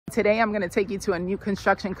Today I'm going to take you to a new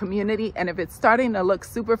construction community, and if it's starting to look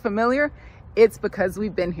super familiar, it's because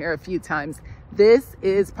we've been here a few times. This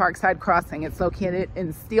is Parkside Crossing. It's located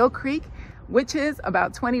in Steele Creek, which is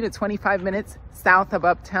about 20 to 25 minutes south of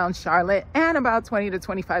uptown Charlotte and about 20 to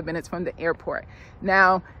 25 minutes from the airport.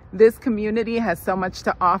 Now, this community has so much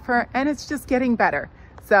to offer and it's just getting better.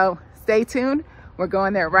 So stay tuned. We're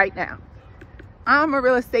going there right now. I'm a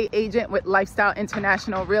real estate agent with Lifestyle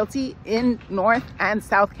International Realty in North and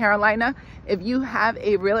South Carolina. If you have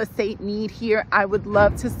a real estate need here, I would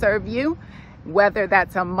love to serve you, whether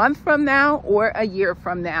that's a month from now or a year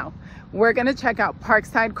from now. We're going to check out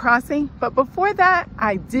Parkside Crossing, but before that,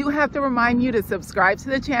 I do have to remind you to subscribe to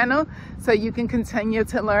the channel so you can continue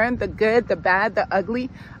to learn the good, the bad, the ugly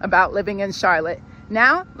about living in Charlotte.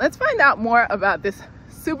 Now, let's find out more about this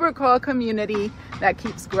super cool community that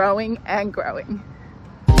keeps growing and growing.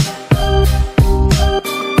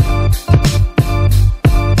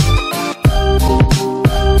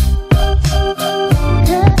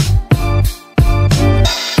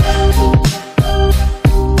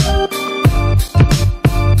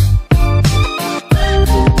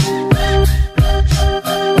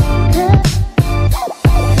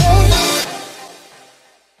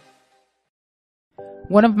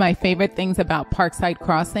 One of my favorite things about Parkside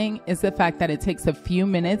Crossing is the fact that it takes a few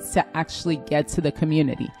minutes to actually get to the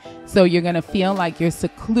community. So you're going to feel like you're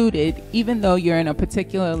secluded, even though you're in a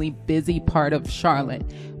particularly busy part of Charlotte,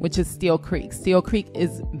 which is Steele Creek. Steele Creek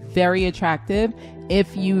is very attractive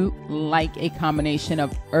if you like a combination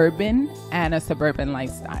of urban and a suburban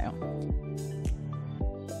lifestyle.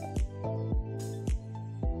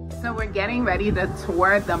 So we're getting ready to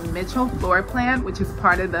tour the Mitchell Floor Plan, which is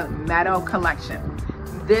part of the Meadow Collection.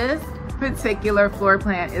 This particular floor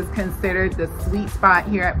plan is considered the sweet spot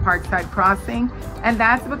here at Parkside Crossing, and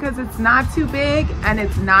that's because it's not too big and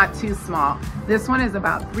it's not too small. This one is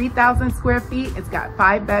about 3,000 square feet. It's got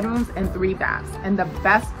 5 bedrooms and 3 baths. And the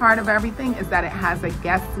best part of everything is that it has a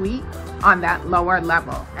guest suite on that lower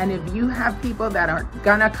level. And if you have people that are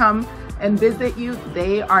gonna come and visit you,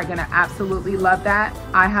 they are gonna absolutely love that.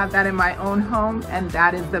 I have that in my own home, and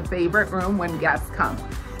that is the favorite room when guests come.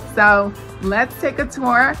 So let's take a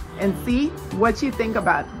tour and see what you think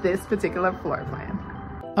about this particular floor plan.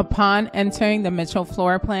 Upon entering the Mitchell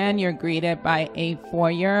Floor Plan, you're greeted by a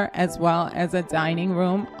foyer as well as a dining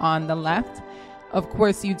room on the left. Of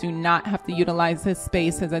course, you do not have to utilize this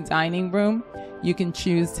space as a dining room. You can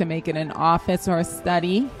choose to make it an office or a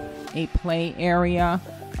study, a play area,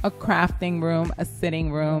 a crafting room, a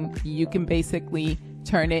sitting room. You can basically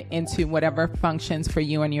turn it into whatever functions for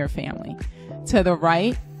you and your family. To the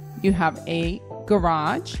right, you have a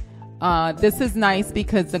garage. This is nice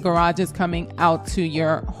because the garage is coming out to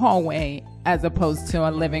your hallway as opposed to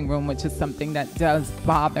a living room, which is something that does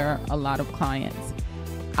bother a lot of clients.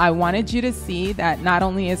 I wanted you to see that not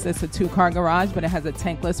only is this a 2-car garage, but it has a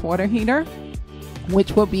tankless water heater,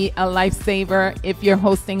 which will be a lifesaver if you're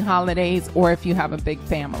hosting holidays or if you have a big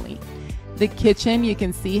family. The kitchen, you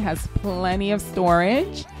can see, has plenty of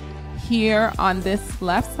storage. Here on this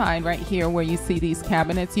left side right here where you see these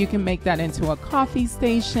cabinets, you can make that into a coffee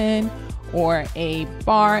station or a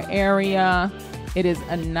bar area. It is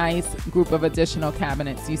a nice group of additional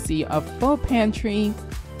cabinets. You see a full pantry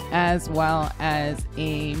as well as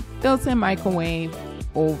a built-in microwave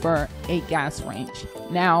over a gas range.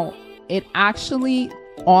 Now, it actually,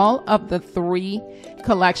 all of the 3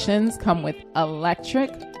 collections come with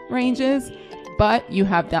electric ranges, but you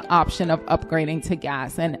have the option of upgrading to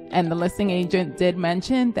gas. And the listing agent did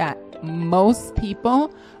mention that most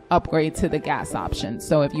people upgrade to the gas option.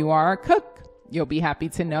 So if you are a cook, you'll be happy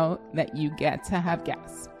to know that you get to have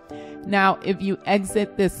gas. Now, if you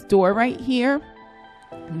exit this door right here,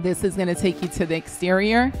 this is going to take you to the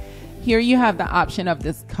exterior. Here you have the option of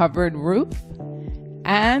this covered roof,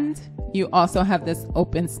 and you also have this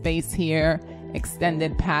open space here,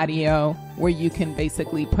 extended patio, where you can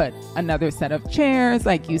basically put another set of chairs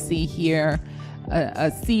like you see here, a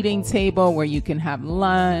seating table where you can have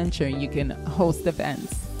lunch or you can host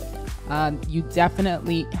events. You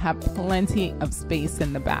definitely have plenty of space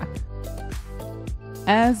in the back.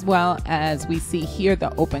 As well as we see here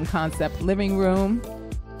the open concept living room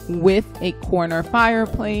with a corner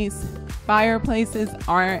fireplace. Fireplaces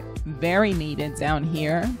aren't very needed down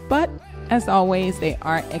here, but as always, they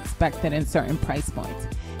are expected in certain price points.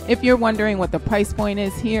 If you're wondering what the price point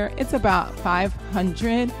is here, it's about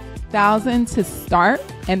 $500,000 to start,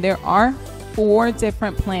 and there are 4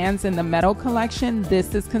 different plans in the Meadow Collection.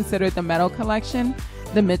 This is considered the Meadow Collection.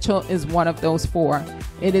 The Mitchell is one of those 4.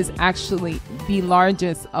 It is actually the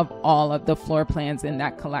largest of all of the floor plans in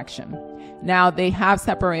that collection. Now, they have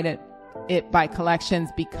separated it by collections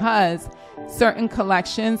because certain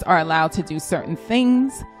collections are allowed to do certain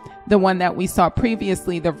things. The one that we saw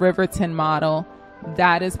previously, the Riverton model,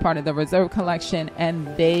 that is part of the reserve collection, and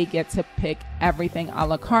they get to pick everything a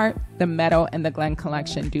la carte. The Meadow and the Glen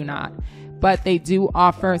collection do not, but they do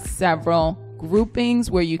offer several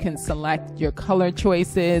groupings where you can select your color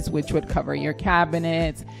choices, which would cover your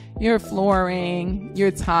cabinets, your flooring,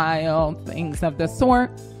 your tile, things of the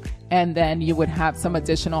sort. And then you would have some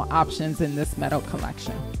additional options in this Meadow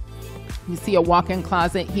collection. You see a walk-in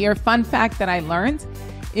closet here. Fun fact that I learned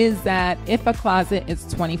is that if a closet is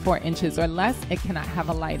 24 inches or less, it cannot have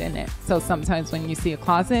a light in it. So sometimes when you see a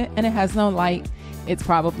closet and it has no light, it's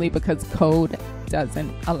probably because code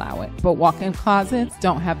doesn't allow it. But walk-in closets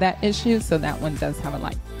don't have that issue, so that one does have a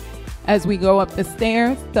light. As we go up the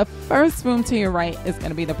stairs, the first room to your right is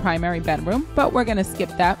going to be the primary bedroom, but we're going to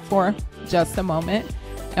skip that for just a moment,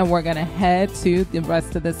 and we're going to head to the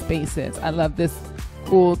rest of the spaces. I love this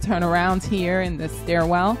cool turnaround here in the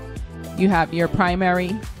stairwell. You have your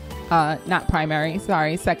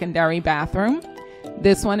secondary bathroom.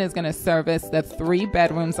 This one is going to service the 3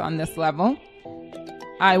 bedrooms on this level.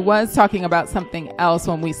 I was talking about something else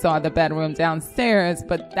when we saw the bedroom downstairs,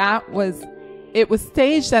 but it was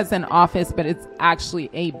staged as an office, but it's actually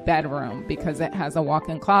a bedroom because it has a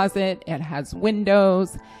walk-in closet, it has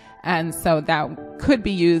windows, and so that could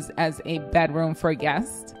be used as a bedroom for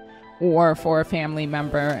guests or for a family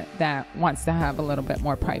member that wants to have a little bit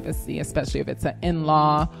more privacy, especially if it's an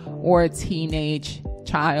in-law or a teenage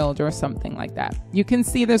child or something like that. You can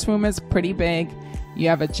see this room is pretty big. You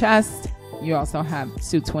have a chest. You also have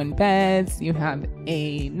 2 twin beds. You have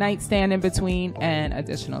a nightstand in between and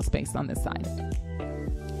additional space on this side.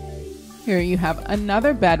 Here you have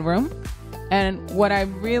another bedroom. And what I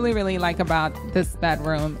really, really like about this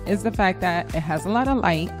bedroom is the fact that it has a lot of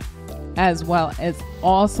light, as well as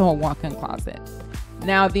also a walk-in closet.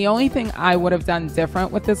 Now, the only thing I would have done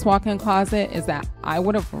different with this walk-in closet is that I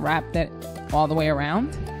would have wrapped it all the way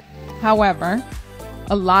around. However,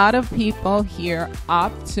 a lot of people here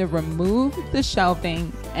opt to remove the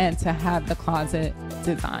shelving and to have the closet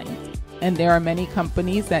designed. And there are many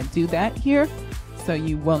companies that do that here, so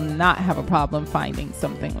you will not have a problem finding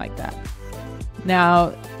something like that.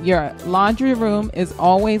 Now, your laundry room is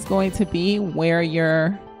always going to be where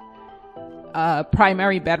your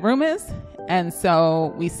primary bedroom is. And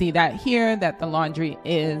so we see that here, that the laundry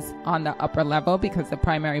is on the upper level because the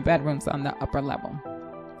primary bedroom's on the upper level.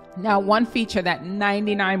 Now, one feature that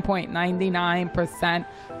 99.99%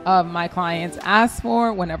 of my clients ask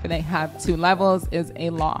for whenever they have 2 levels is a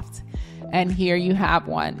loft. And here you have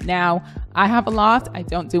one. Now, I have a loft. I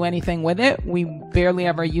don't do anything with it. We barely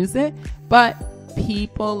ever use it, but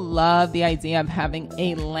people love the idea of having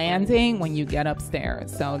a landing when you get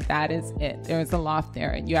upstairs. So that is it. There's a loft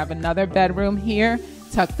there. You have another bedroom here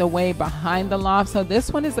tucked away behind the loft. So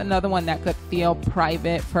this one is another one that could feel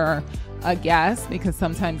private for a guest, because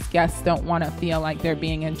sometimes guests don't want to feel like they're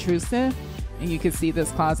being intrusive. And you can see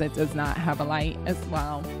this closet does not have a light as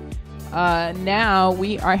well. Now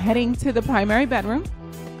we are heading to the primary bedroom.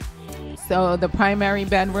 So the primary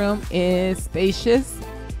bedroom is spacious.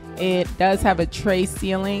 It does have a tray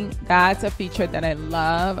ceiling. That's a feature that I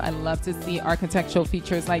love. I love to see architectural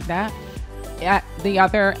features like that. The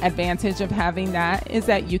other advantage of having that is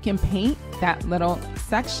that you can paint that little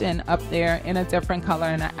section up there in a different color,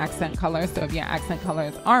 in an accent color. So if your accent color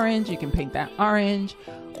is orange, you can paint that orange.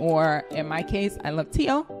 Or in my case, I love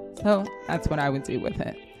teal, so that's what I would do with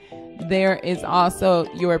it. There is also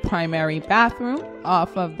your primary bathroom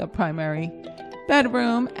off of the primary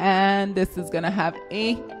bedroom, and this is going to have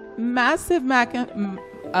a massive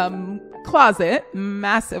closet.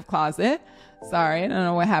 Sorry, I don't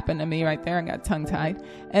know what happened to me right there. I got tongue-tied.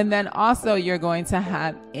 And then also you're going to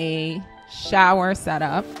have a shower set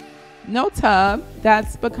up. No tub.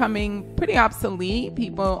 That's becoming pretty obsolete.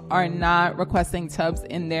 People are not requesting tubs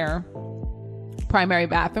in their primary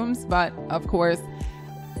bathrooms, but of course,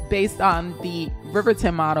 based on the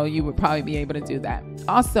Riverton model, you would probably be able to do that.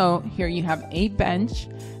 Also, here you have a bench,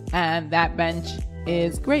 and that bench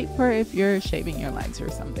is great for if you're shaving your legs or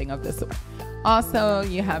something of the sort. Also,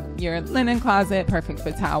 you have your linen closet, perfect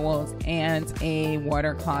for towels, and a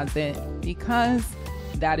water closet, because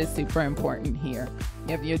that is super important here.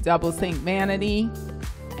 You have your double sink vanity,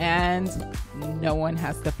 and no one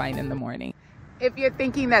has to fight in the morning. If you're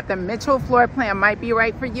thinking that the Mitchell floor plan might be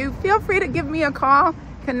right for you, feel free to give me a call,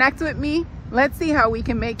 connect with me. Let's see how we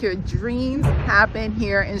can make your dreams happen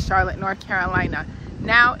here in Charlotte, North Carolina.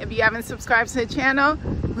 Now, if you haven't subscribed to the channel,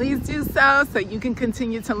 please do so you can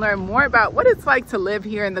continue to learn more about what it's like to live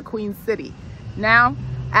here in the Queen City. Now,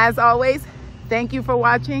 as always, thank you for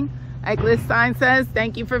watching. Like this sign says,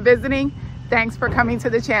 thank you for visiting. Thanks for coming to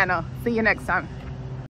the channel. See you next time.